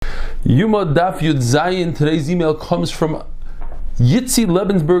Yuma Daf Yud Zayin. Today's email comes from Yitzi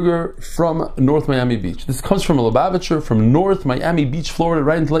Lebensberger from North Miami Beach. This comes from a Lubavitcher from North Miami Beach, Florida,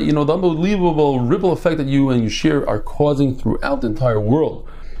 writing to let you know the unbelievable ripple effect that you and your share are causing throughout the entire world.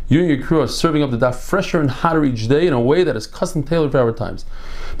 You and your crew are serving up the daf fresher and hotter each day in a way that is custom tailored for our times.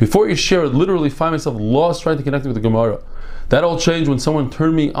 Before you share, I literally find myself lost trying to connect with the Gemara. That all changed when someone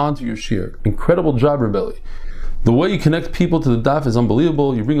turned me onto your share. Incredible job, Rebelli. The way you connect people to the daf is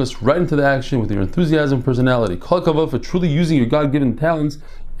unbelievable. You bring us right into the action with your enthusiasm and personality. Kol hakavod for truly using your God-given talents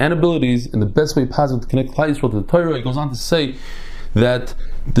and abilities in the best way possible to connect Klal Yisrael to the Torah. He goes on to say that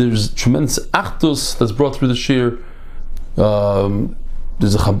there's tremendous achdus that's brought through the shir.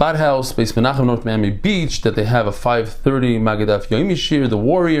 There's a Chabad house, Beis Menachem, North Miami Beach, that they have a 5:30 Magid Daf Yomi shir. The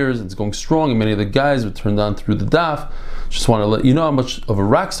Warriors, it's going strong, and many of the guys were turned on through the daf. Just want to let you know how much of a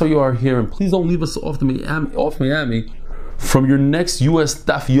rock star you are here, and please don't leave us off Miami from your next U.S.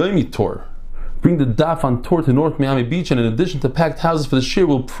 Daf Yomi tour. Bring the daf on tour to North Miami Beach, and in addition to packed houses for the shir,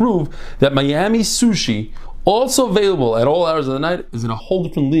 will prove that Miami sushi, also available at all hours of the night, is in a whole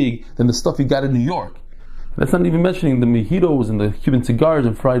different league than the stuff you got in New York. That's not even mentioning the mojitos and the Cuban cigars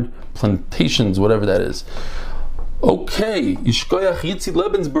and fried plantations, whatever that is. Okay, Yishkoyach Yitzi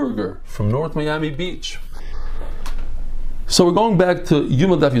Lebensberger from North Miami Beach. So we're going back to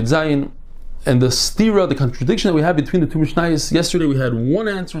Yuma Daf Yud Zayin and the stira, the contradiction that we have between the two Mishnayos. Yesterday we had one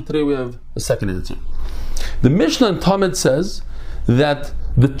answer, today we have a second answer. The Mishnah in Talmud says that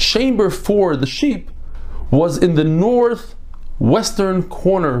the chamber for the sheep was in the northwestern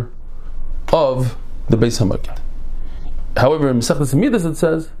corner of the Beis HaMikdash. However, in Masechtas Midas it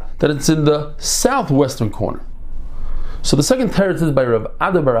says that it's in the southwestern corner. So the second teretz is by Rav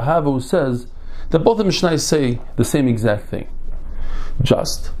Ada bar Ahava, who says that both the Mishnayos say the same exact thing.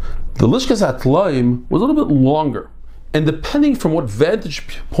 Just the Lishkas Atlaim was a little bit longer, and depending from what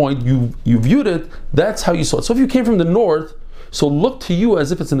vantage point you viewed it, that's how you saw it. So if you came from the north, so it looked to you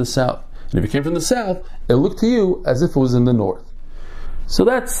as if it's in the south, and if you came from the south, it looked to you as if it was in the north. So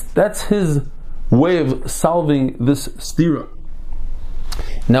that's his way of solving this stira.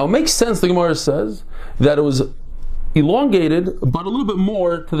 Now it makes sense, the Gemara says, that it was elongated, but a little bit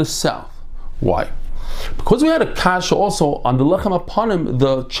more to the south. Why? Because we had a kasha also on the Lechem Apanim,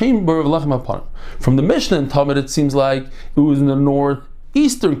 the chamber of Lechem Apanim. From the Mishnah in Talmud, it seems like it was in the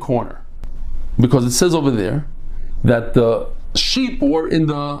northeastern corner, because it says over there that the sheep were in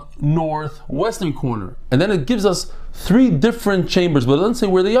the northwestern corner, and then it gives us three different chambers, but it doesn't say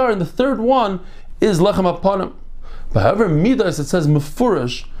where they are, and the third one is Lechem Apanim. But however, Midas, it says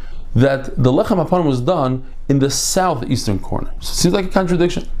Mefurish that the Lechem Apanim was done in the southeastern corner. So it seems like a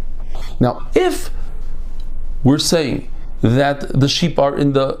contradiction. Now, if we're saying that the sheep are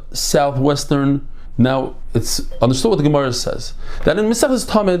in the southwestern, now it's understood what the Gemara says. That in Masechtas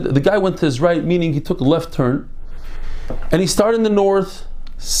Tamid, the guy went to his right, meaning he took a left turn, and he started in the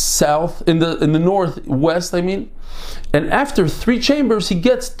north-south, in the northwest, and after three chambers, he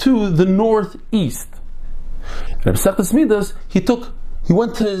gets to the northeast. And in Masechtas Midas, he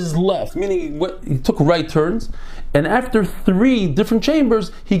went to his left, meaning he took right turns, and after three different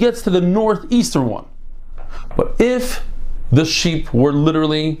chambers, he gets to the northeastern one. But if the sheep were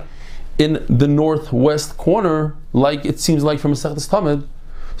literally in the northwest corner, like it seems like from Masechtas Tamid,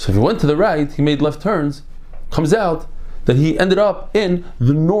 so if he went to the right, he made left turns, comes out that he ended up in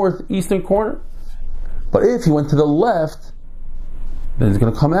the northeastern corner. But if he went to the left, then he's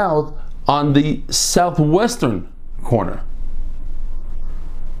going to come out on the southwestern corner.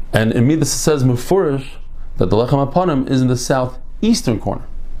 And in Midas it says Mefurish that the Lechem Apanim is in the southeastern corner.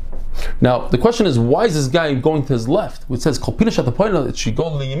 Now the question is, why is this guy going to his left? It says Kol Pina Shatapoina, it should go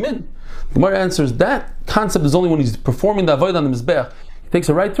liyamin. The Gemara answers that concept is only when he's performing the avodah on the mizbech. He takes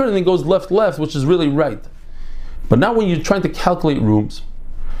a right turn and then goes left, which is really right. But not when you're trying to calculate rooms.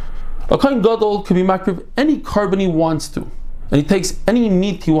 A Kohen Gadol can be makriv any carbon he wants to, and he takes any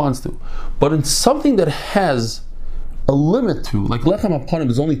meat he wants to. But in something that has a limit to, like Lechem Apanim,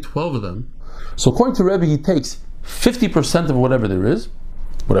 there's only 12 of them. So according to Rebbe, he takes 50% of whatever there is,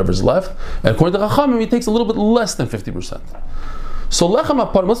 whatever's left, and according to Chachamim, he takes a little bit less than 50%. So Lechem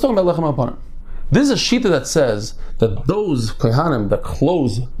Apanim, let's talk about Lechem Apanim. This is a shita that says that those Kohanim that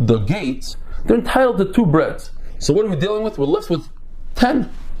close the gates, they're entitled to 2 breads. So what are we dealing with? We're left with 10.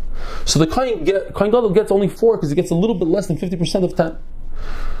 So the Kohen Gadol gets only 4 because he gets a little bit less than 50% of 10.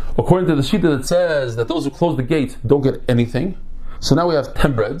 According to the shita that says that those who close the gate don't get anything, so now we have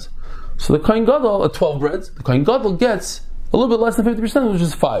 10 breads. So the Kohen Gadol, 12 breads, the Kohen Gadol gets a little bit less than 50%, which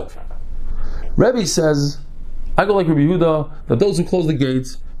is 5. Rebbe says, I go like Rabbi Yehuda, that those who close the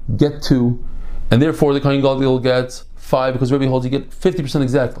gates get 2, and therefore the Kohen Gadol gets 5, because Rebbe holds you get 50%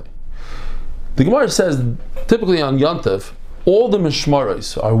 exactly. The Gemara says, typically on Yantav, all the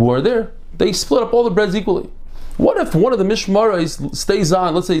mishmaros who are there, they split up all the breads equally. What if one of the mishmaros stays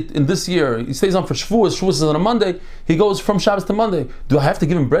on, let's say in this year, he stays on for Shavuos is on a Monday, he goes from Shabbos to Monday. Do I have to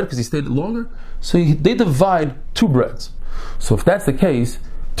give him bread because he stayed longer? So they divide 2 breads. So if that's the case,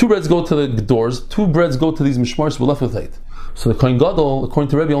 2 breads go to the doors, 2 breads go to these mishmaros, we're left with 8. So the Kohen Gadol,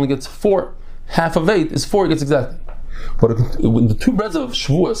 according to Rebbe, only gets 4. Half of 8 is 4, he gets exactly. But when the 2 breads of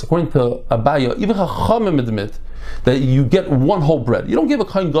Shavuos, according to Abaya, even Chachamim admit that you get 1 whole bread. You don't give a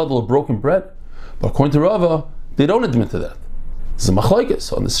Kohen Gadol a broken bread, but according to Rava, they don't admit to that. It's a machlokes.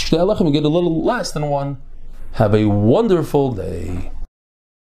 So on the Shtei Alechem, you get a little less than 1. Have a wonderful day.